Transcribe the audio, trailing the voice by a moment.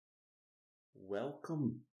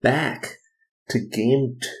Welcome back to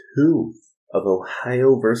Game 2 of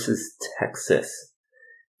Ohio versus Texas.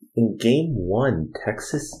 In Game 1,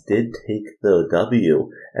 Texas did take the W,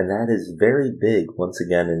 and that is very big once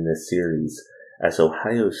again in this series, as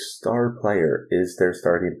Ohio's star player is their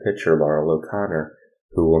starting pitcher, Laurel O'Connor,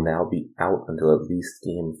 who will now be out until at least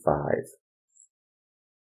Game 5.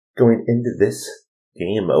 Going into this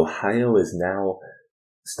game, Ohio is now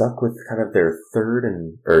stuck with kind of their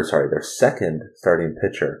their second starting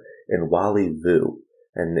pitcher in Wally Vu.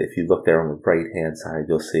 And if you look there on the right-hand side,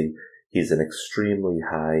 you'll see he's an extremely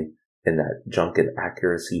high in that Junket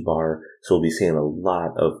accuracy bar. So we'll be seeing a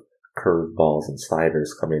lot of curveballs and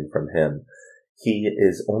sliders coming from him. He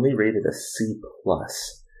is only rated a C+.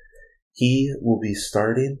 He will be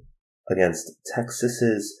starting against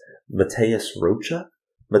Texas's Mateus Rocha.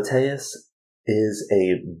 Mateus is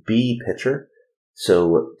a B pitcher.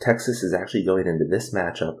 So Texas is actually going into this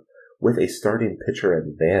matchup with a starting pitcher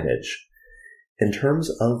advantage. In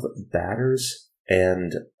terms of batters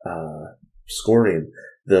and scoring,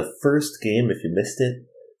 the first game, if you missed it,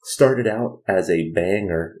 started out as a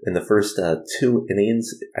banger. In the first 2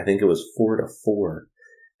 innings, I think it was 4-4.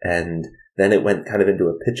 And then it went kind of into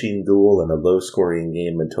a pitching duel and a low-scoring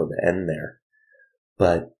game until the end there.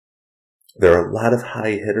 But there are a lot of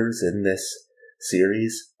high hitters in this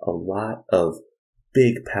series, a lot of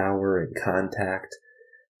big power and contact.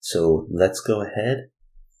 So let's go ahead,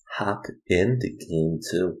 hop into Game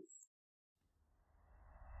 2.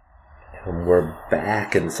 And we're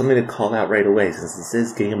back, and something to call out right away, since this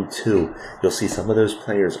is Game 2, you'll see some of those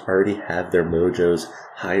players already have their mojos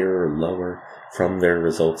higher or lower from their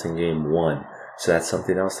results in Game 1. So that's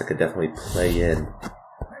something else that could definitely play in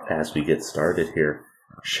as we get started here.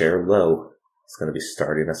 Cher Low is going to be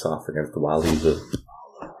starting us off against Wally Vu.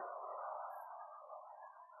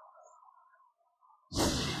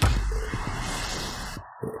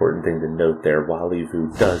 Important thing to note there, Wally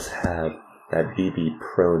Vu does have that BB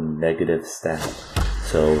Pro negative stat.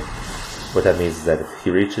 So what that means is that if he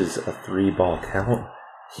reaches a 3-ball count,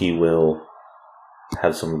 he will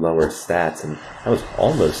have some lower stats. And that was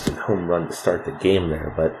almost a home run to start the game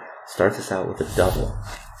there, but starts us out with a double.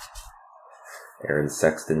 Aaron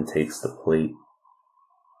Sexton takes the plate.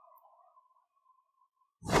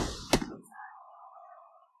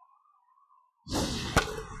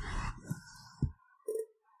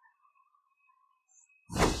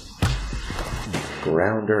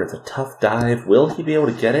 Grounder, it's a tough dive. Will he be able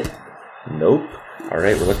to get it? Nope.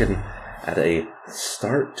 Alright, we're looking at a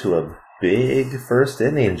start to a big first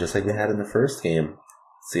inning, just like we had in the first game.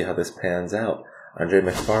 Let's see how this pans out. Andre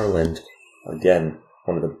McFarland, again,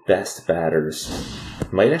 one of the best batters.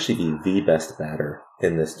 Might actually be the best batter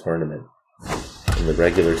in this tournament. In the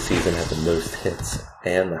regular season, had the most hits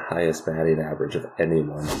and the highest batting average of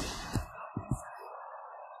anyone.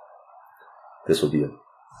 This will be a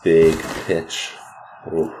big pitch.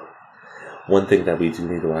 Ooh. One thing that we do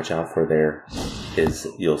need to watch out for there is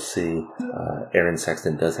you'll see Aaron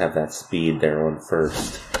Sexton does have that speed there on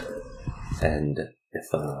first. And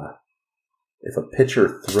if a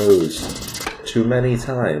pitcher throws too many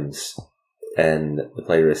times and the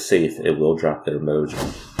player is safe, it will drop their mojo.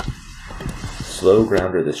 Slow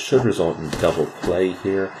grounder, this should result in double play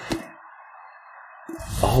here.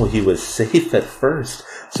 Oh, he was safe at first.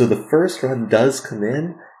 So the first run does come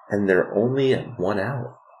in, and they're only at 1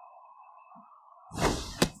 out.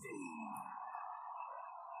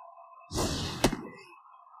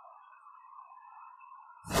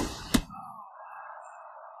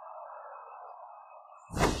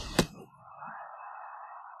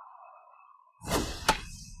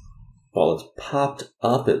 Ball is popped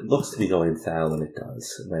up. It looks to be going foul, and it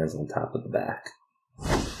does. It lands on top of the back.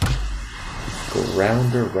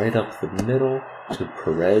 Grounder right up the middle to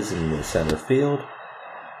Perez in the center field.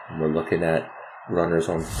 And we're looking at runners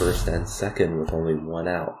on first and second with only 1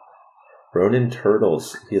 out. Ronan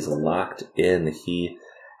Turtles, he is locked in. He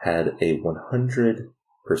had a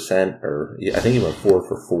 100%, or I think he went 4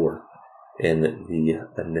 for 4 in the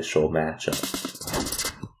initial matchup.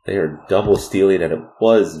 They are double stealing, and it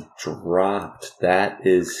was dropped. That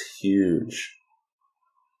is huge.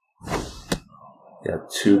 You have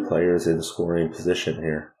 2 players in scoring position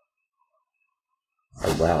here.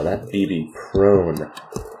 Oh, wow, that BB prone,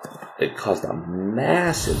 it caused a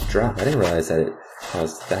massive drop. I didn't realize that it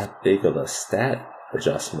caused that big of a stat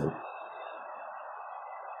adjustment.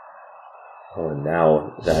 Oh, and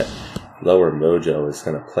now that lower mojo is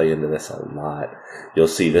going to play into this a lot. You'll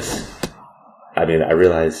see this. I mean, I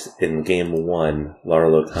realize in Game 1,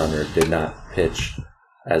 Laurel O'Connor did not pitch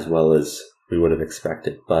as well as we would have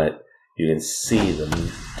expected, but you can see the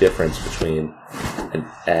difference between an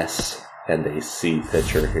S and a C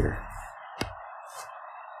pitcher here.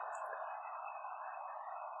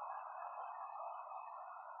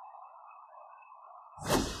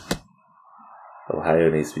 Ohio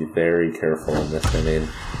needs to be very careful in this inning.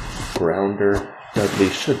 Grounder, Dudley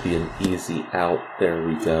should be an easy out. There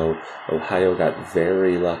we go. Ohio got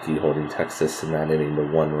very lucky holding Texas in that inning to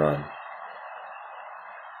 1 run.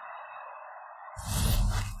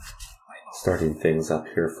 Starting things up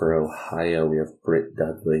here for Ohio, we have Britt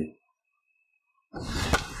Dudley.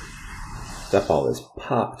 That ball is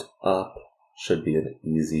popped up. Should be an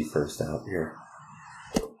easy first out here.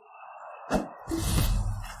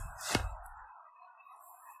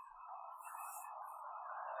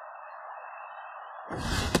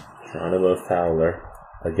 Geronimo Fowler,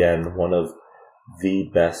 again, one of the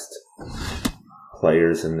best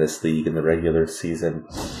players in this league in the regular season.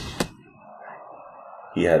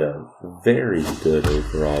 He had a very good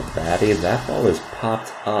overall batting. That ball is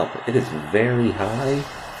popped up. It is very high,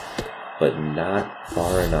 but not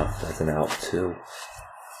far enough as an out too.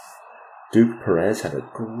 Duke Perez had a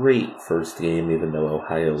great first game, even though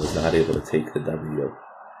Ohio was not able to take the W.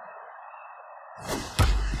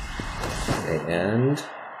 And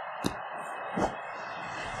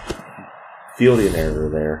fielding error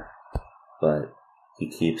there, but he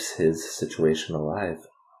keeps his situation alive.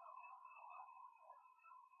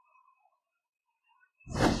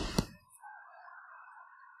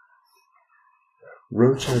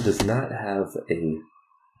 Rocha does not have a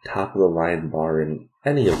top-of-the-line bar in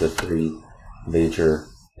any of the 3 major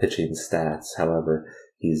pitching stats. However,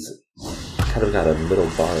 he's kind of got a middle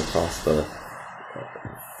bar across the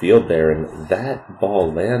field there, and that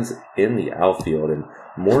ball lands in the outfield, and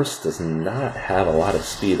Morse does not have a lot of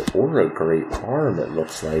speed or a great arm, it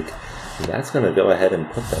looks like. And that's going to go ahead and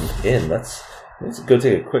put them in. Let's go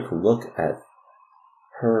take a quick look at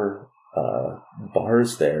her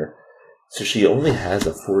bars there. So she only has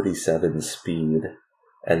a 47 speed,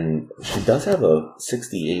 and she does have a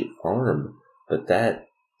 68 arm, but that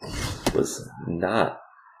was not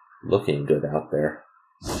looking good out there.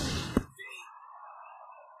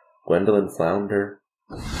 Gwendolyn Flounder,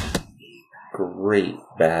 great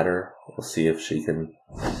batter. We'll see if she can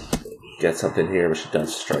get something here, but she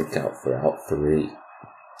does strike out for out 3.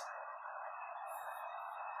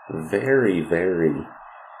 Very, very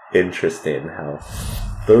interesting how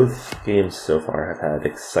both games so far have had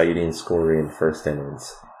exciting scoring first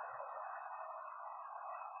innings.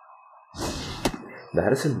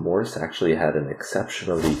 Madison Morse actually had an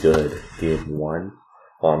exceptionally good game 1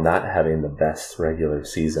 while not having the best regular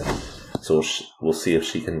season. So we'll see if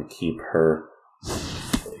she can keep her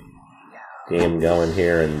game going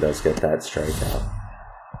here and does get that strikeout.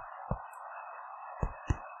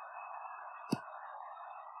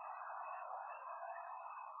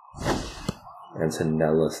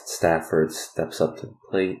 Antonella Stafford steps up to the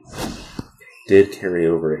plate. Did carry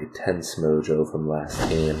over a tense mojo from last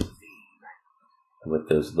game. And with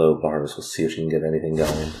those low bars, we'll see if she can get anything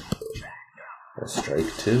going. A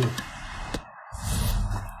strike 2.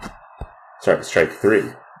 Sorry, strike 3.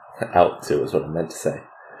 Out 2 is what I meant to say.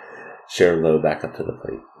 Cher Low back up to the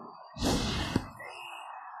plate.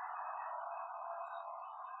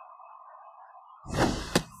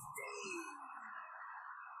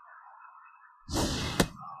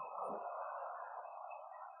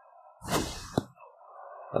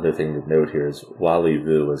 Other thing to note here is Wally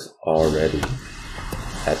Vu is already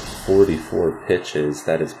at 44 pitches.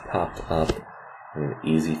 That is popped up. An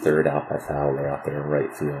easy third out by Fowler out there in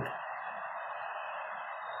right field.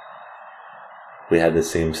 We had the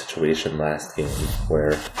same situation last game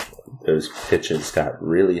where those pitches got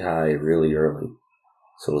really high really early.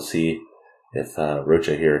 So we'll see if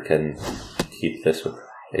Rocha here can keep this with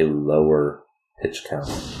a lower pitch count.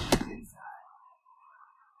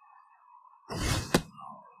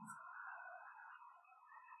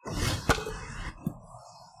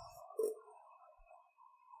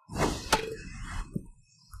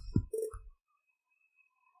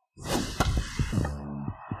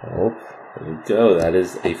 There we go. That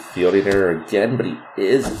is a fielding error again, but he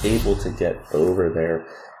is able to get over there.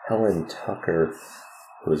 Helen Tucker,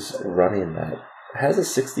 who's running that, has a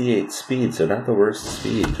 68 speed, so not the worst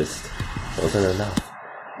speed, just wasn't enough.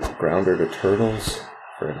 Grounder to Turtles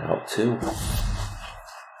for an out 2.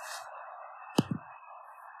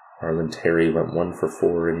 Arlen Terry went 1 for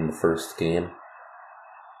 4 in the first game.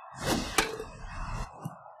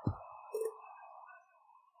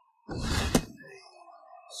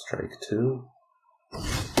 Strike 2.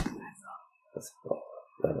 That's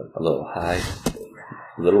a little high,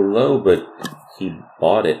 a little low, but he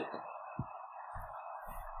bought it.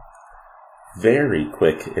 Very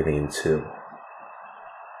quick inning 2.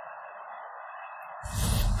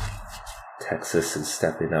 Texas is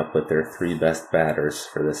stepping up with their 3 best batters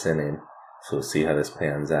for this inning. So we'll see how this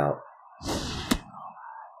pans out.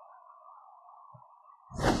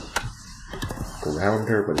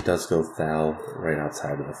 Grounder, but it does go foul right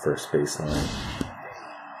outside of the first baseline.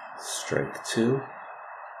 Strike 2.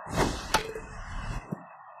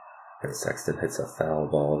 And Sexton hits a foul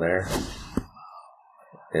ball there.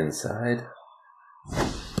 Inside.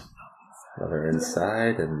 Another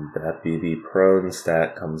inside, and that BB prone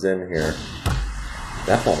stat comes in here.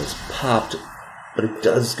 That ball is popped, but it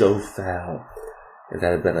does go foul. If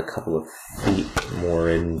that had been a couple of feet more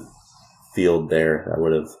in field there, that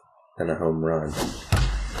would have been a home run.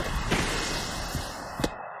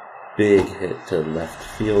 Big hit to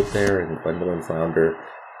left field there, and Gwendolyn Flounder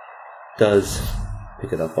does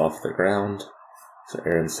pick it up off the ground. So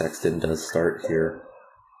Aaron Sexton does start here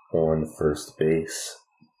on first base.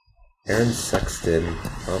 Aaron Sexton,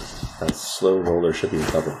 oh, that slow roller should be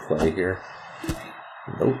a double play here.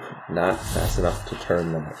 Nope, not fast enough to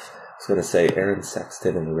turn that. I was going to say Aaron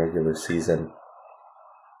Sexton in the regular season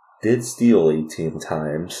did steal 18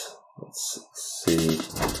 times. Let's see.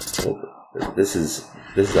 Oh, this is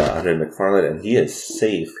Andre McFarland, and he is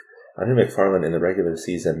safe. Andre McFarland in the regular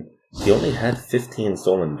season, he only had 15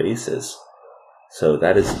 stolen bases. So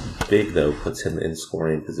that is big, though, puts him in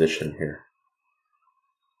scoring position here.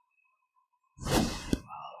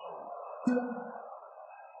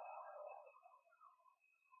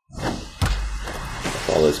 The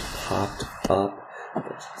ball is popped up.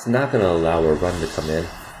 It's not going to allow a run to come in,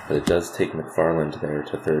 but it does take McFarland there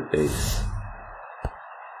to third base.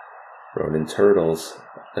 Ronan Turtles,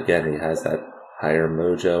 again, he has that higher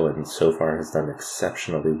mojo and so far has done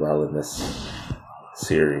exceptionally well in this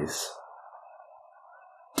series.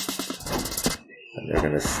 And they're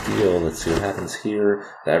going to steal. Let's see what happens here.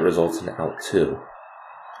 That results in out 2.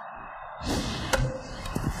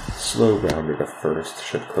 Slow grounder to first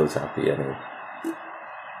should close out the inning.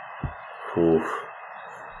 Oof.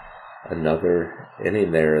 Another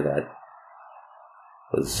inning there that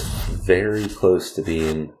was very close to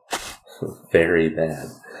being very bad.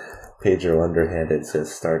 Pedro underhanded to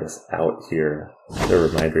start us out here. A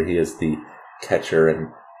reminder, he is the catcher and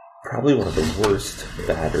probably one of the worst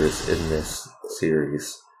batters in this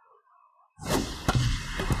series.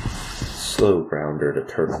 Slow grounder to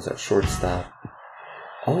Turtles at shortstop.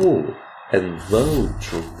 Oh, and Lowe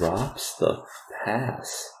drops the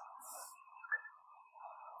pass.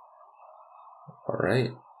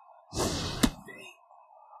 Alright.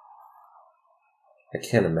 I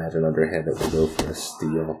can't imagine underhanded will go for a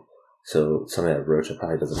steal. So something that Rocha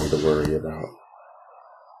probably doesn't need to worry about.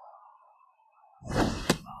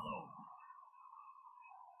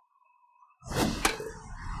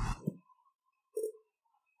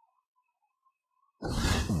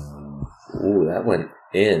 Ooh, that went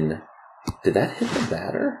in. Did that hit the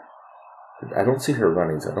batter? I don't see her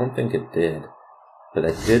running, so I don't think it did. But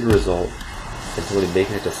that did result in somebody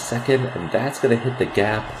making it to second, and that's going to hit the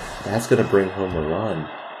gap. That's going to bring home a run.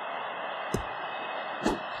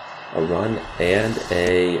 A run and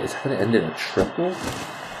a... Is that going to end in a triple?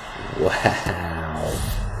 Wow.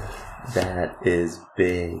 That is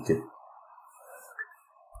big.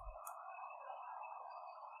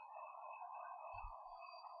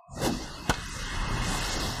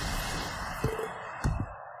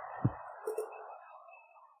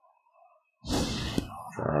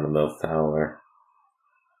 Geronimo Fowler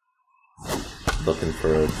looking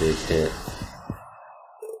for a big hit.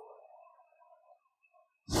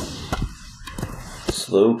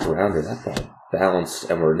 Slow grounder, that ball bounced,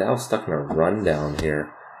 and we're now stuck in a rundown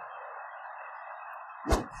here.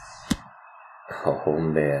 Oh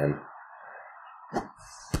man.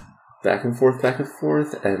 Back and forth,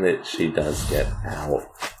 and she does get out.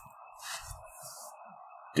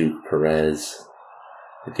 Duke Perez.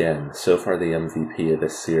 Again, so far the MVP of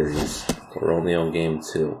this series. We're only on game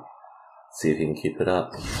 2. Let's see if he can keep it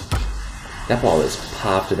up. That ball is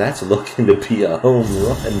popped, and that's looking to be a home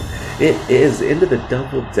run. It is into the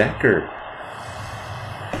double-decker.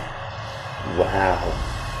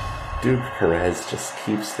 Wow. Duke Perez just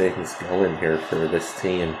keeps things going here for this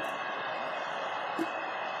team.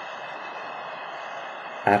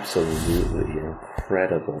 Absolutely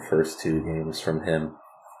incredible first 2 games from him.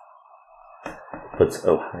 Puts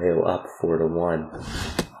Ohio up 4-1.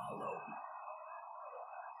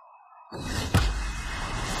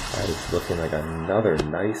 That is looking like another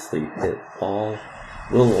nicely hit ball.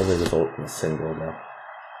 Will only result in a single now.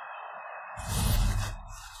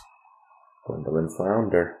 Gwendolyn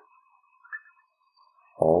Flounder.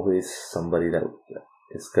 Always somebody that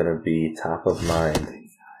is going to be top of mind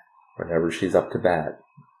whenever she's up to bat.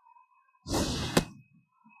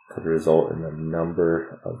 could result in a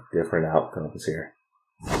number of different outcomes here.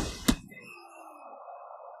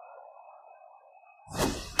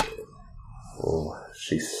 Oh,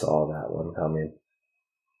 she saw that one coming.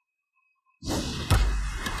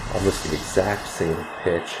 Almost the exact same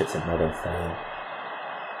pitch, hits another foul.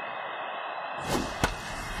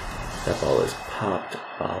 That ball is popped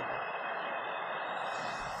up.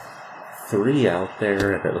 3 out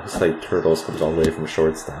there, and it looks like Turtles comes all the way from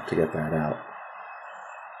shortstop to get that out.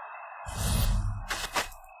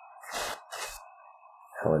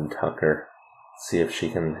 Helen Tucker, see if she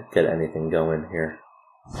can get anything going here.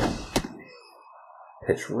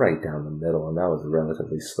 Pitch right down the middle, and that was a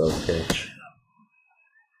relatively slow pitch.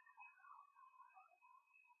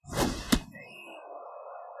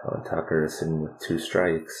 Helen Tucker is sitting with 2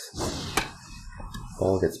 strikes.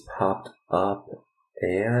 Ball gets popped up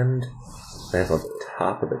and lands on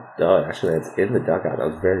top of the dugout. Actually, that's in the dugout. That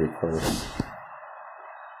was very close.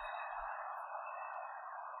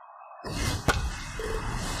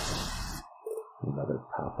 Another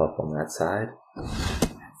pop up on that side.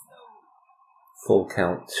 Full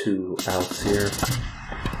count, 2 outs here.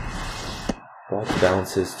 Ball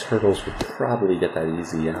bounces. Turtles would probably get that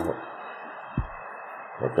easy out.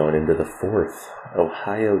 We're going into the 4th.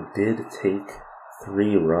 Ohio did take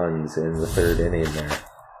 3 runs in the 3rd inning there.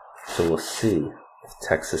 So we'll see if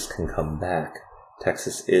Texas can come back.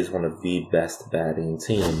 Texas is one of the best batting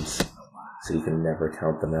teams, so you can never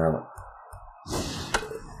count them out.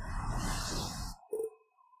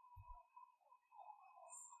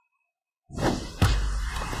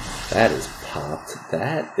 That is popped.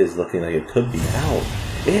 That is looking like it could be out.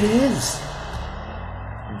 It is!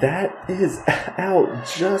 That is out,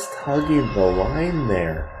 just hugging the line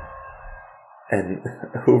there. And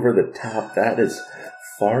over the top, that is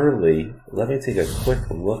Farley. Let me take a quick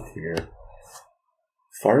look here.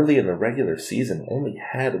 Farley in the regular season only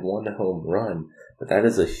had 1 home run, but that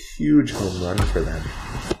is a huge home run for them.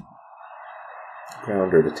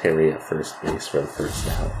 Grounder to Terry at first base for the 1st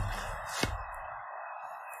out.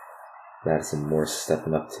 Madison Morse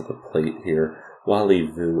stepping up to the plate here. Wally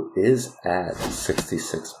Vu is at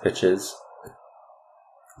 66 pitches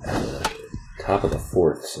at the top of the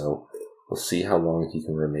 4th, so we'll see how long he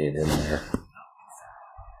can remain in there.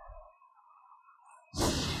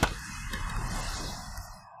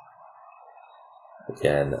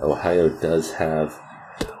 Again, Ohio does have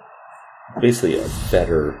basically a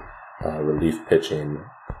better relief pitching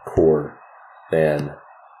core than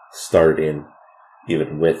starting,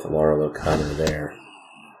 even with Laurel O'Connor there.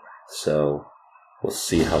 So we'll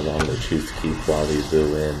see how long they choose to keep Wally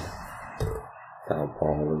Vu in. Foul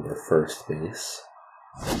ball over first base.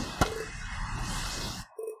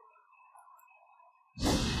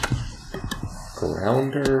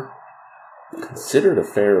 Grounder, considered a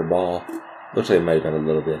fair ball. Looks like it might have been a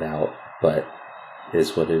little bit out, but it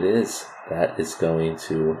is what it is. That is going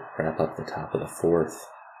to wrap up the top of the 4th.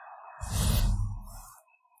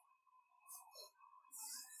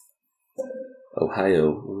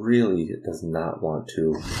 Ohio really does not want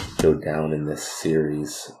to go down in this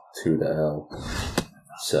series 2-0.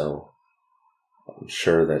 So I'm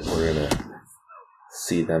sure that we're going to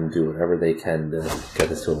see them do whatever they can to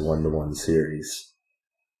get us to a 1-1 series.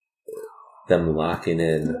 Them locking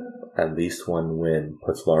in at least 1 win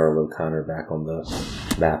puts Laurel O'Connor back on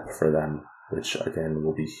the map for them, which again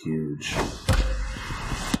will be huge.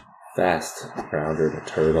 Fast grounder to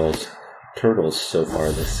Turtles. Turtles so far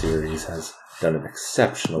this series has done an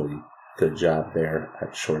exceptionally good job there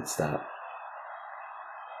at shortstop.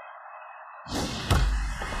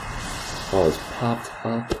 Ball is popped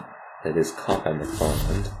up. It is caught on the far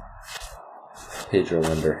end. Pedro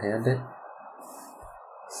underhand it.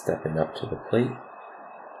 Stepping up to the plate.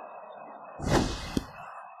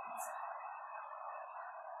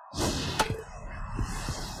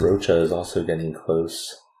 Rocha is also getting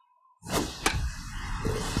close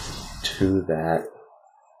to that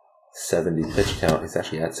 70 pitch count. He's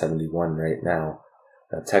actually at 71 right now.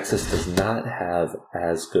 Texas does not have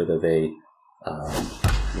as good of a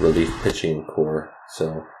relief pitching core,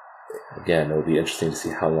 so again, it'll be interesting to see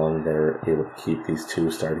how long they're able to keep these 2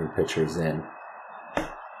 starting pitchers in.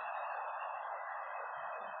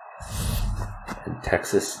 And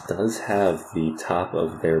Texas does have the top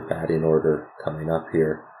of their batting order coming up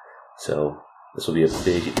here, so this will be a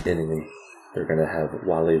big inning. They're going to have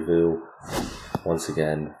Wally Vu once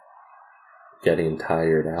again getting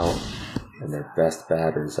tired out, and their best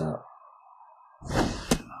batters up.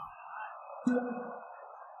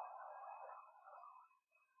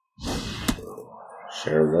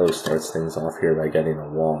 Cher Lowe starts things off here by getting a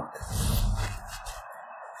walk,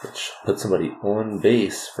 which puts somebody on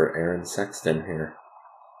base for Aaron Sexton here.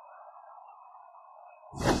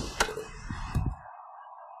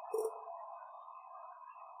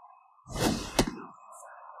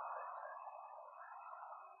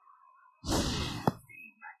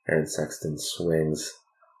 Aaron Sexton swings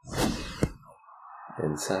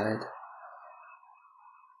inside.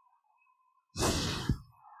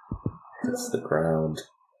 Hits the ground.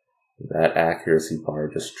 That accuracy bar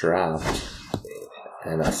just dropped.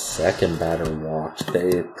 And a second batter walked.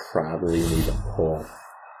 They probably need a pull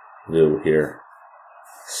Lou here.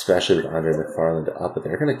 Especially with Andre McFarland up. But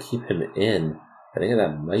they're going to keep him in. I think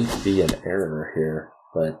that might be an error here.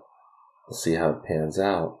 But we'll see how it pans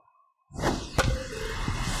out.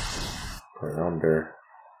 Grounder.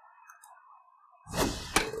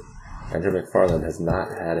 Andre McFarland has not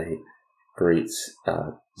had a great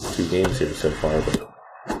 2 games here so far,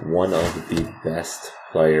 but one of the best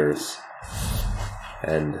players.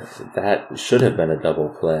 And that should have been a double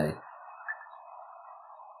play.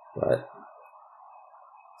 But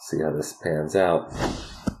see how this pans out.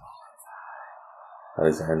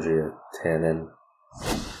 Alexandria Tannen.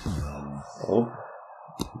 Oh,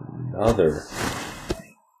 another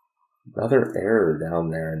error down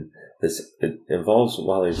there, and it involves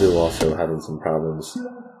Wally Vu also having some problems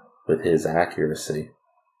with his accuracy.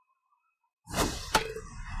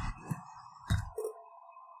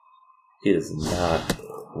 He does not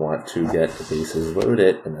want to get the bases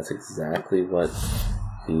loaded, and that's exactly what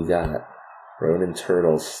he got. Ronan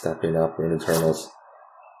Turtles stepping up. Ronan Turtles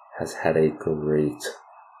has had a great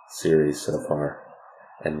series so far,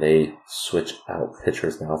 and they switch out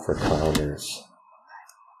pitchers now for Clowners.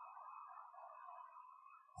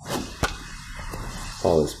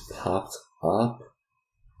 Ball is popped up.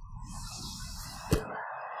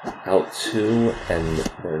 Out 2, and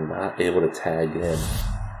they're not able to tag in.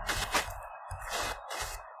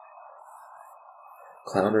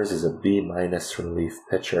 Clowners is a B- relief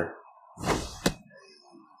pitcher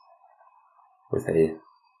with a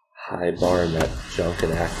high bar in that junk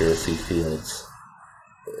and accuracy fields.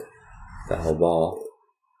 Foul ball.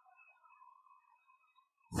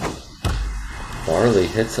 Barley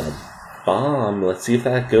hits a bomb. Let's see if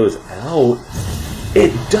that goes out.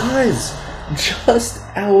 It does! Just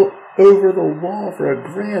out over the wall for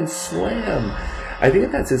a grand slam. I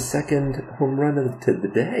think that's his second home run of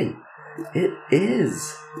the day. It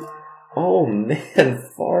is. Oh man,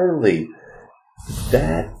 Farley.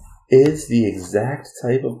 That is the exact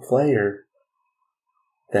type of player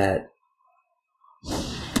that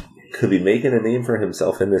could be making a name for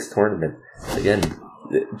himself in this tournament. Again,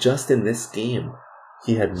 just in this game,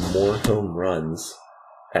 he had more home runs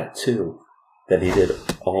at 2 than he did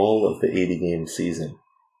all of the 80-game season.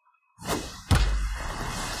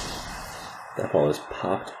 That ball is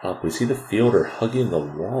popped up. We see the fielder hugging the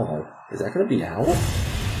wall. Is that going to be out?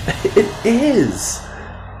 It is!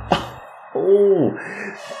 Oh,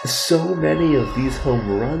 so many of these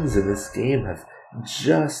home runs in this game have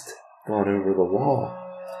just gone over the wall.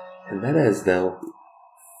 Jimenez, though,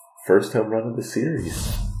 first home run of the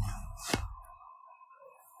series.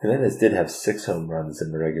 Jimenez did have 6 home runs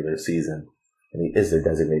in the regular season, and he is their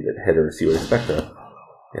designated hitter, so you would expect a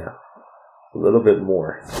little bit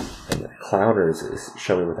more. And Clowners is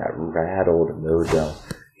showing with that rattled mojo.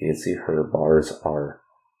 You can see her bars are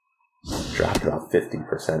dropped about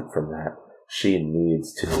 50% from that. She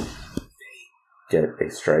needs to get a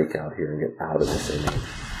strikeout here and get out of this inning.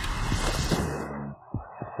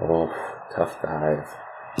 Oh, tough dive.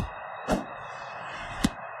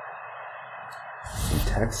 In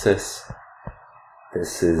Texas,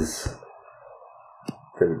 this is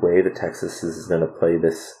the way the Texas is going to play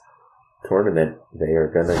this tournament. They are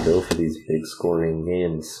going to go for these big scoring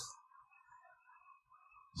games.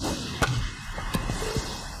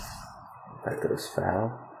 That goes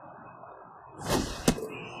foul.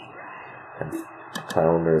 And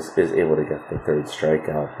Clowners is able to get the 3rd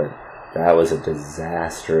strikeout, but that was a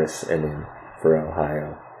disastrous inning for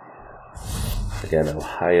Ohio. Again,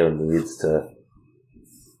 Ohio needs to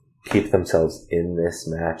keep themselves in this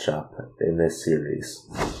matchup, in this series.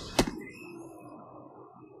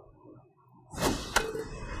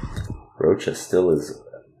 Rocha still is,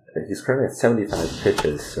 he's currently at 75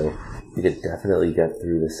 pitches, so he could definitely get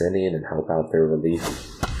through this inning and help out their relief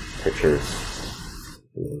pitchers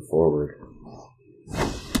moving forward.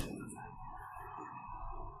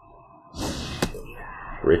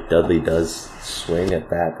 Rick Dudley does swing at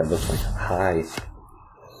that. That looks like a high.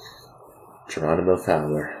 Geronimo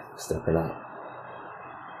Fowler stepping up.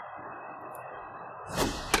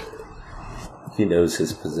 He knows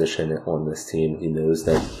his position on this team. He knows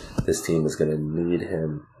that this team is going to need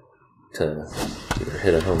him to either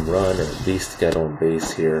hit a home run or at least get on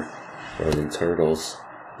base here. Ronan Turtles,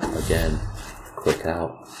 again, quick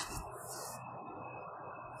out.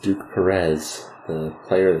 Duke Perez, the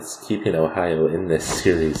player that's keeping Ohio in this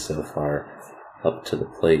series so far, up to the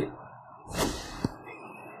plate.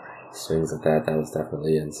 Swings at that. That was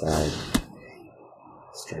definitely inside.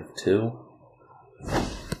 Strike 2.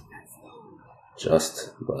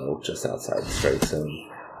 Just low, just outside the strike zone.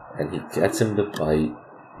 And he gets him to bite.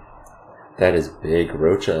 That is big.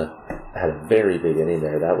 Rocha had a very big inning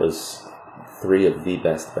there. That was 3 of the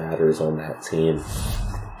best batters on that team.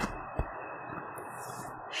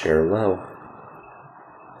 Share low.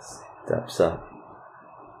 Steps up.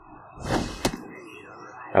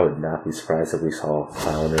 I would not be surprised if we saw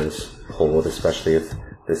Clowners hold, especially if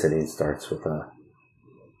this inning starts with a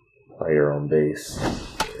player on base.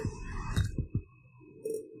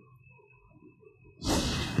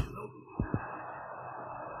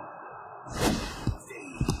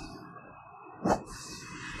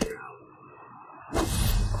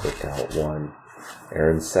 Quick out 1.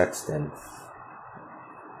 Aaron Sexton.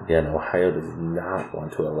 Again, Ohio does not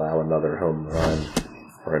want to allow another home run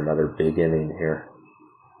or another big inning here.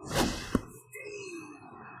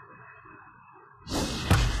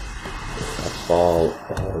 That ball,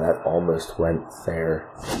 oh, that almost went fair.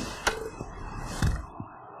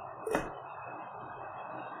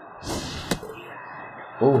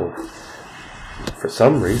 Oh, for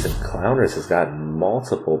some reason, Clowners has gotten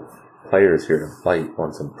multiple players here to bite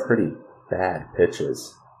on some pretty bad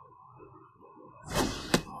pitches.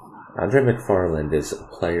 Andre McFarland is a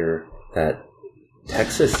player that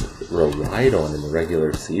Texas relied on in the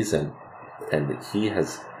regular season, and he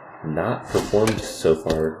has not performed so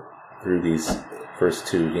far through these first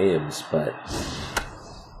 2 games, but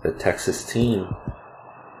the Texas team,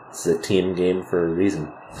 it's a team game for a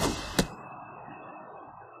reason.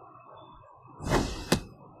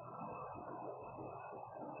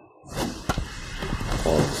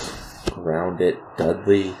 Ground it,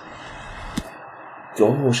 Dudley.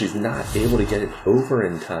 Oh, she's not able to get it over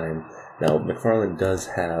in time. Now, McFarland does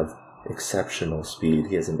have exceptional speed.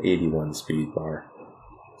 He has an 81 speed bar.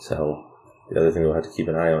 So, the other thing we'll have to keep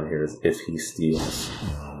an eye on here is if he steals.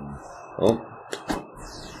 Oh,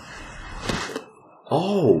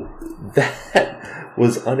 that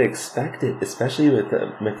was unexpected, especially with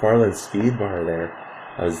the McFarland speed bar there.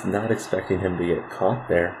 I was not expecting him to get caught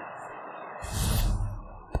there.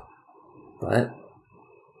 But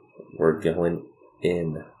we're going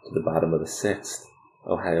in to the bottom of the 6th.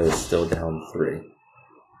 Ohio is still down 3.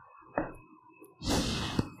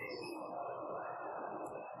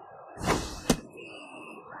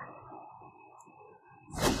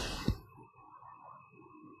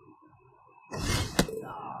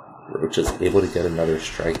 Rocha's able to get another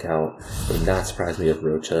strikeout. It would not surprise me if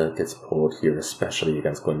Rocha gets pulled here, especially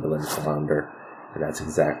against Gwendolyn Sonder. And that's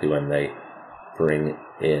exactly when they bring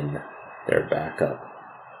in their backup,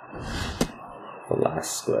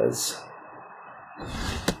 Velasquez.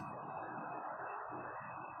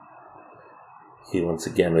 Once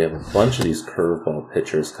again, we have a bunch of these curveball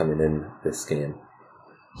pitchers coming in this game.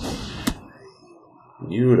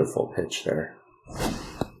 Beautiful pitch there.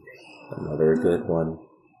 Another good one.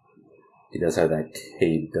 He does have that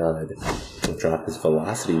K-dud. He'll drop his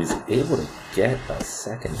velocity. He's able to get a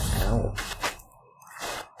second out.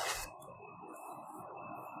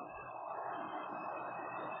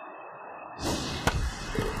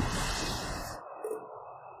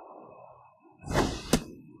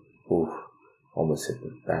 Almost hit the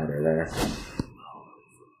batter there.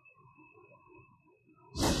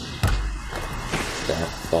 That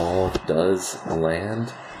ball does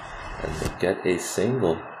land, and they get a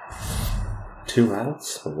single. 2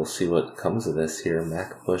 outs, but we'll see what comes of this here.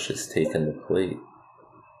 Mac Bush has taken the plate.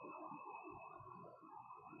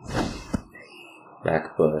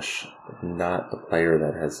 Mac Bush, not a player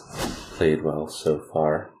that has played well so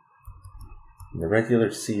far. In the regular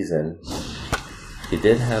season, he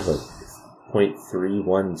did have a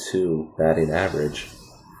 .312 batting average,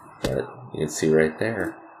 but you can see right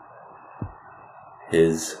there,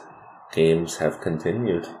 his games have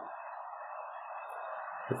continued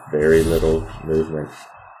with very little movement.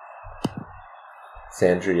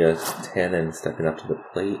 Sandria Tannen stepping up to the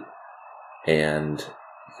plate, and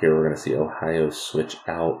here we're going to see Ohio switch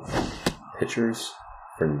out pitchers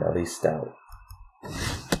for Nelly Stout.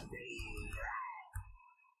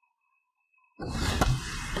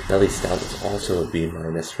 Nelly Stout is also a B-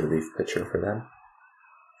 relief pitcher for them.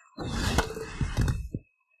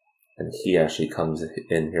 And he actually comes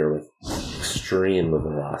in here with extreme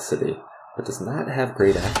velocity, but does not have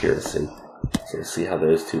great accuracy. So we'll see how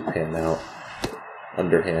those two pan out.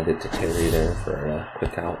 Underhanded to Terry there for a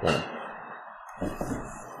quick out one.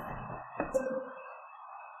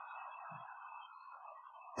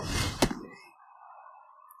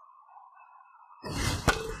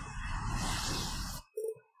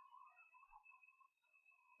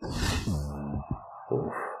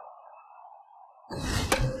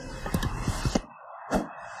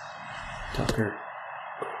 Walker,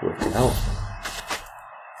 quick out.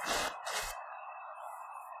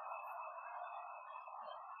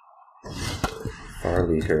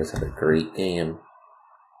 Farley here has had a great game.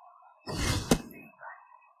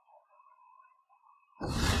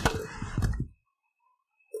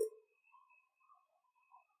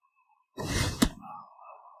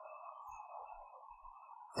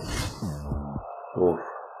 Oof.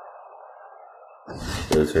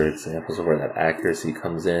 Those are examples of where that accuracy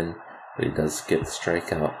comes in, but he does get the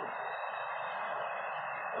strikeout.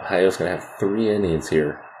 Ohio's going to have 3 innings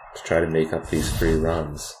here to try to make up these 3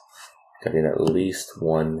 runs. Getting at least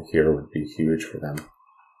 1 here would be huge for them.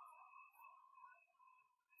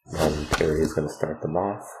 Terry is going to start them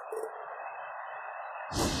off.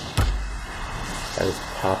 That is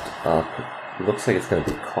popped up. It looks like it's going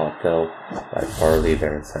to be caught, though, by Farley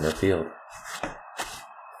there in center field.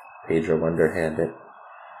 Pedro underhanded.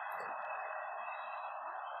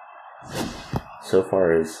 So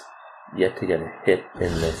far is yet to get a hit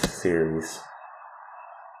in this series.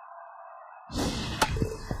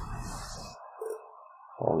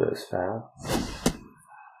 Ball goes foul.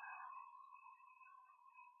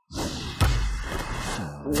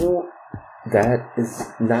 That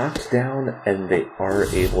is knocked down, and they are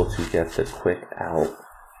able to get the quick out.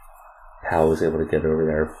 Powell was able to get over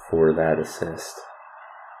there for that assist.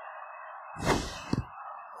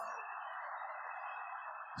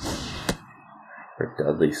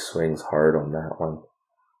 Dudley swings hard on that one.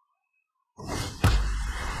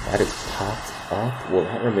 That is popped up. Will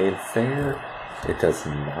that remain fair? It does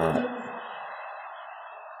not.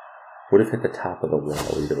 Would have hit the top of the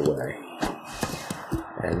wall either way.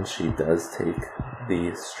 And she does take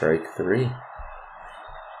the strike 3.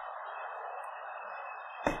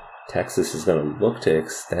 Texas is going to look to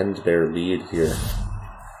extend their lead here.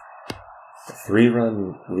 A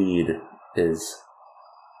 3-run lead is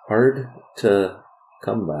hard to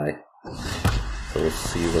come by. So we'll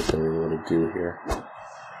see what they're able to do here.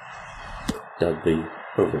 Dudley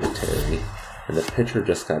over to Terry. And the pitcher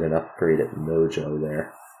just got an upgrade at Mojo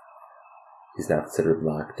there. He's now considered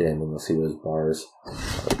locked in, and we'll see those bars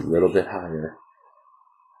a little bit higher.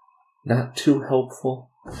 Not too helpful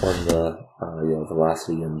on the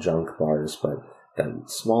velocity and junk bars, but that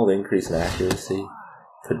small increase in accuracy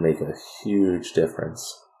could make a huge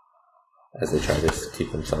difference as they try to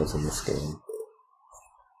keep themselves in this game.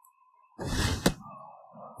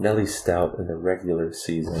 Nellie Stout in the regular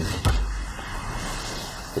season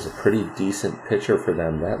was a pretty decent pitcher for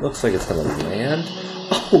them. That looks like it's going to land.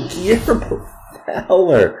 Oh, Guillermo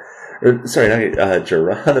Fowler.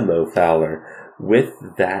 Geronimo Fowler with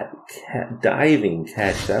that diving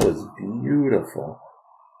catch. That was beautiful.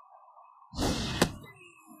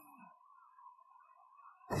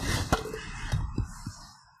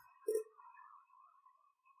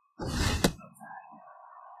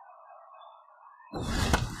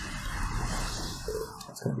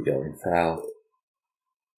 It's going to be going foul.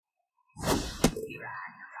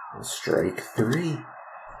 Strike 3.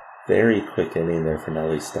 Very quick inning there for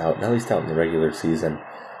Nellie Stout. Nellie Stout in the regular season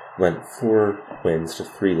went 4 wins to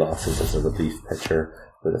 3 losses as a relief pitcher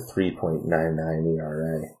with a 3.99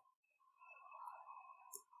 ERA.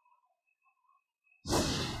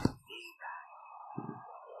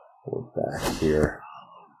 We're back here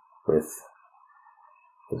with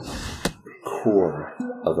the core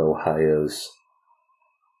of Ohio's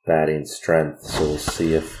batting strength, so we'll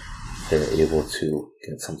see if they're able to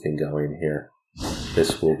get something going here.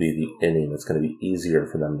 This will be the inning that's going to be easier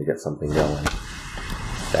for them to get something going.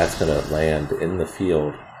 That's going to land in the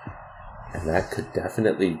field, and that could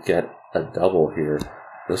definitely get a double here. It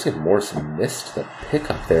looks like Morse missed the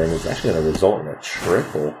pickup there, and it's actually going to result in a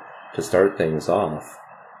triple to start things off.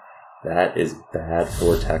 That is bad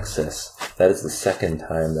for Texas. That is the second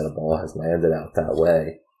time that a ball has landed out that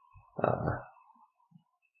way.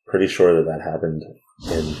 Pretty sure that happened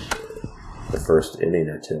in the first inning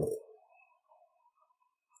or two.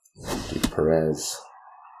 Duke Perez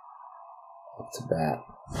up to bat.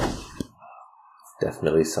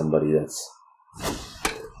 Definitely somebody that's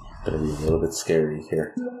going to be a little bit scary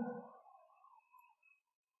here.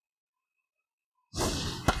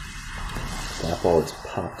 That ball is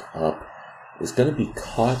popped up. It's going to be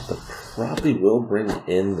caught, but probably will bring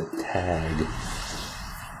in the tag.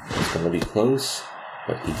 It's going to be close,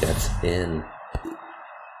 but he gets in.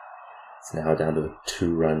 It's now down to a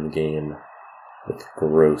 2-run game with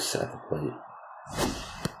Gross at the plate.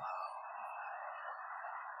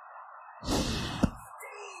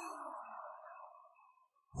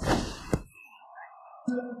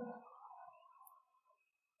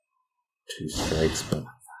 Two strikes, but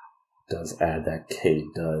does add that K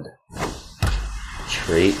dud.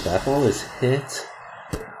 straight. That ball is hit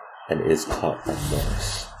and is caught by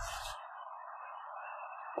Morse.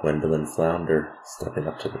 Gwendolyn Flounder stepping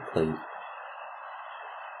up to the plate.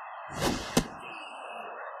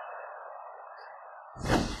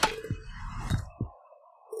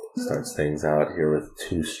 Starts things out here with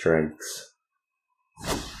 2 strikes.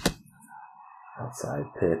 Outside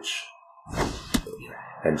pitch.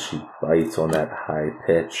 And she bites on that high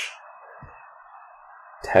pitch.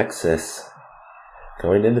 Texas,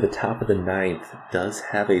 going into the top of the 9th, does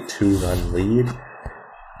have a 2-run lead,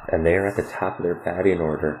 and they are at the top of their batting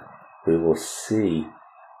order. We will see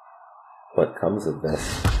what comes of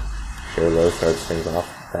this. Low starts things off.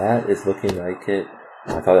 That is looking like it.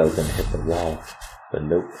 I thought that was going to hit the wall, but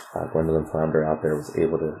nope. Gwendolyn Flounder out there was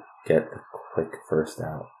able to get the quick first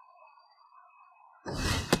out.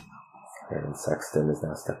 Aaron Sexton is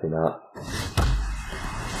now stepping up.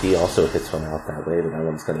 He also hits one out that way, but that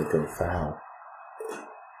one's going to go foul.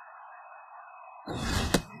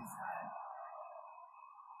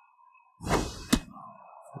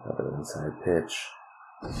 Another inside pitch.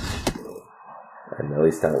 And at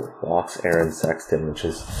least that walks Aaron Sexton, which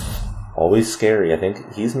is always scary. I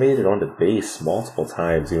think he's made it onto base multiple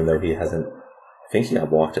times, even though he hasn't. I think he got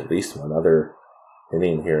walked at least one other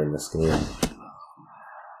inning here in this game.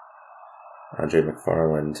 Andre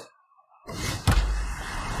McFarland.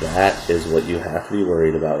 That is what you have to be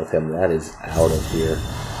worried about with him. That is out of here.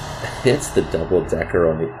 Hits the double-decker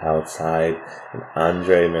on the outside, and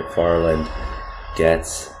Andre McFarland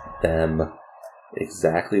gets them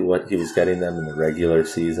exactly what he was getting them in the regular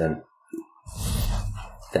season.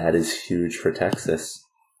 That is huge for Texas.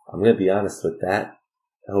 I'm going to be honest with that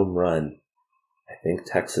home run. I think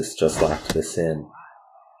Texas just locked this in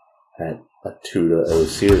at a 2-0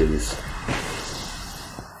 series.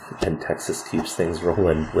 And Texas keeps things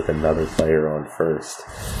rolling with another player on first.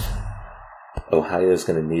 Ohio's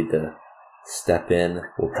going to need to step in.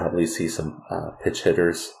 We'll probably see some pitch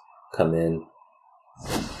hitters come in,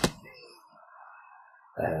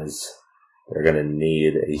 as they're going to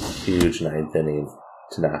need a huge 9th inning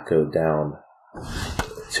to not go down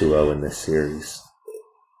 2-0 in this series.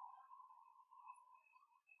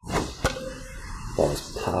 Ball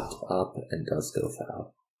is popped up and does go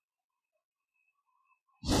foul.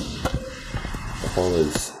 The ball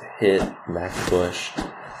is hit, McBush,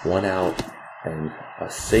 1 out, and a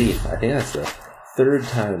safe. I think that's the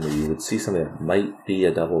 3rd time where you would see something that might be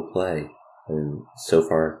a double play. And so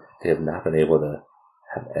far, they have not been able to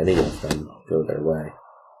have any of them go their way.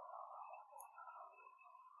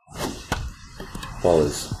 Ball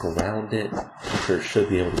is grounded. Pitcher should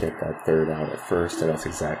be able to get that 3rd out at first, and that's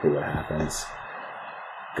exactly what happens.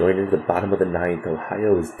 Going into the bottom of the 9th,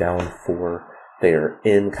 Ohio is down 4. They are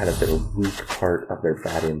in kind of their weak part of their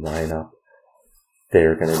batting lineup.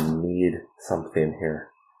 They're going to need something here.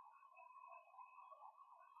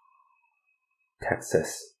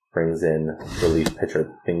 Texas brings in relief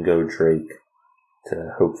pitcher Bingo Drake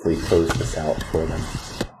to hopefully close this out for them.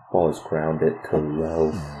 Ball is grounded to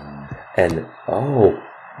low. And, oh,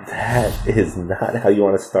 that is not how you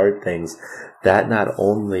want to start things. That not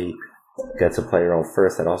only gets a player on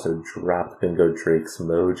first, that also dropped Bingo Drake's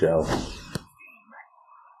mojo.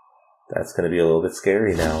 That's going to be a little bit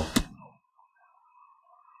scary now.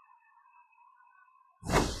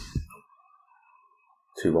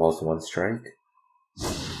 Two balls, 1 strike.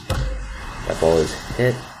 That ball is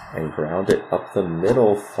hit and grounded up the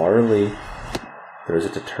middle. Farley throws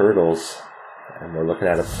it to Turtles. And we're looking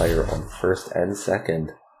at a player on first and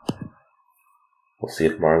second. We'll see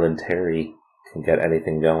if Marlon Terry can get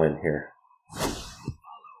anything going here.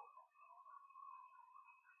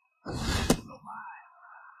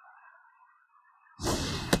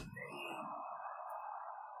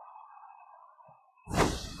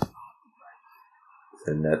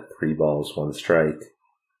 The net 3 balls, 1 strike.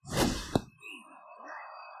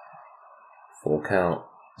 Full count.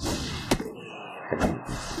 And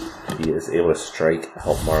he is able to strike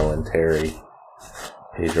out Marlon Terry.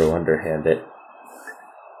 Pedro underhanded.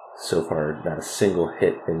 So far, not a single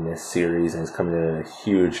hit in this series, and he's coming in at a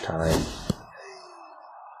huge time.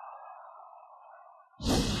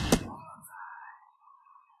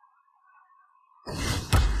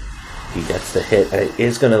 He gets the hit, and it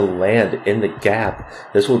is going to land in the gap.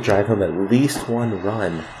 This will drive him at least 1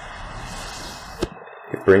 run.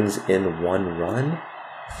 It brings in 1 run,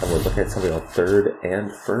 and we're looking at somebody on third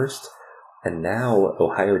and first. And now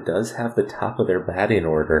Ohio does have the top of their batting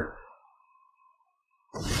order.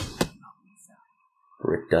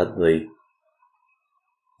 Rick Dudley.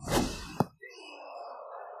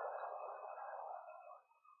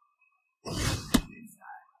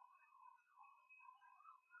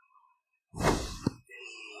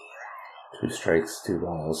 2 strikes, 2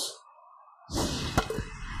 balls.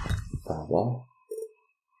 Foul ball.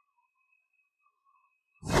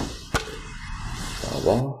 Foul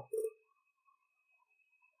ball.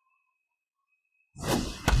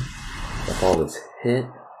 The ball is hit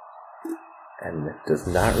and it does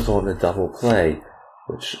not result in a double play,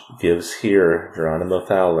 which gives here Geronimo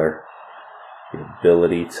Fowler the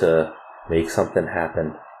ability to make something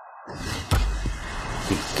happen.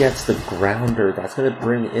 He gets the grounder. That's going to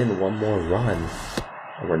bring in one more run.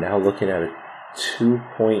 And we're now looking at a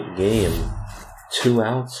 2-point game. 2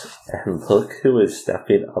 outs. And look who is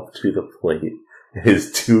stepping up to the plate. It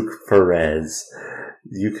is Duke Perez.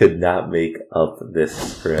 You could not make up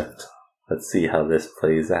this script. Let's see how this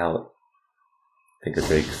plays out. I think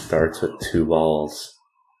Drake starts with 2 balls.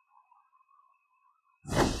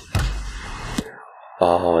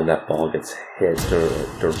 Oh, and that ball gets hit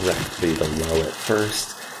directly below at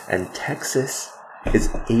first. And Texas is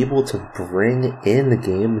able to bring in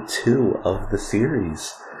game 2 of the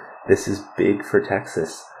series. This is big for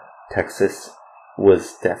Texas. Texas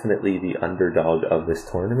was definitely the underdog of this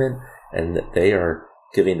tournament, and they are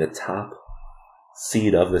giving the top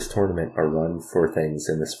seed of this tournament a run for things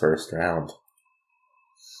in this first round.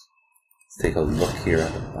 Let's take a look here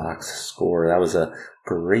at the box score. That was a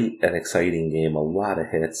great and exciting game. A lot of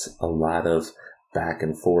hits, a lot of back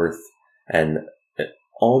and forth, and it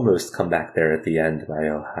almost come back there at the end by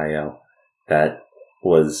Ohio. That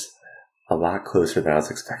was a lot closer than I was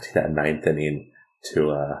expecting that 9th inning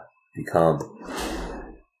to become.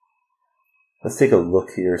 Let's take a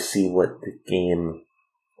look here, see what the game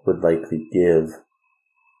would likely give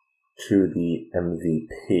to the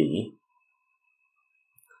MVP.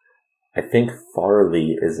 I think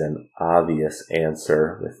Farley is an obvious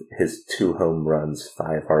answer with his 2 home runs,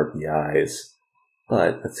 5 RBIs.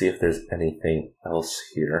 But let's see if there's anything else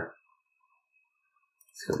here.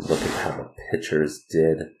 Let's go look at how the pitchers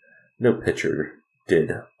did. No pitcher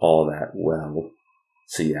did all that well.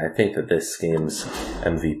 So yeah, I think that this game's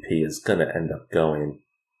MVP is going to end up going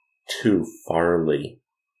to Farley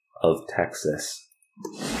of Texas.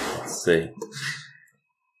 Let's see.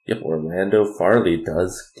 Yep, Orlando Farley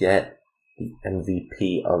does get the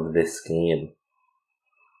MVP of this game.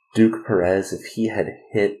 Duke Perez, if he had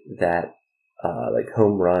hit that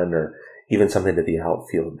home run or even something to the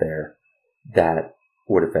outfield there, that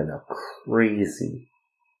would have been a crazy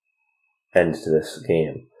end to this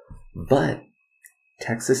game. But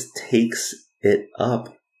Texas takes it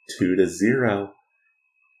up 2-0,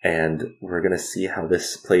 and we're going to see how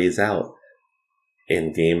this plays out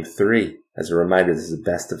in Game 3. As a reminder, this is a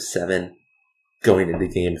best of 7 going into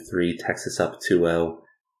Game 3, Texas up 2-0.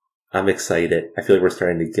 I'm excited. I feel like we're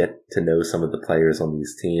starting to get to know some of the players on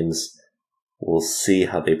these teams. We'll see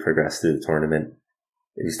how they progress through the tournament.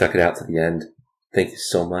 If you stuck it out to the end, thank you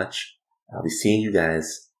so much. I'll be seeing you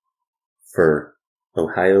guys for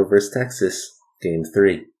Ohio versus Texas, Game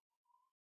 3.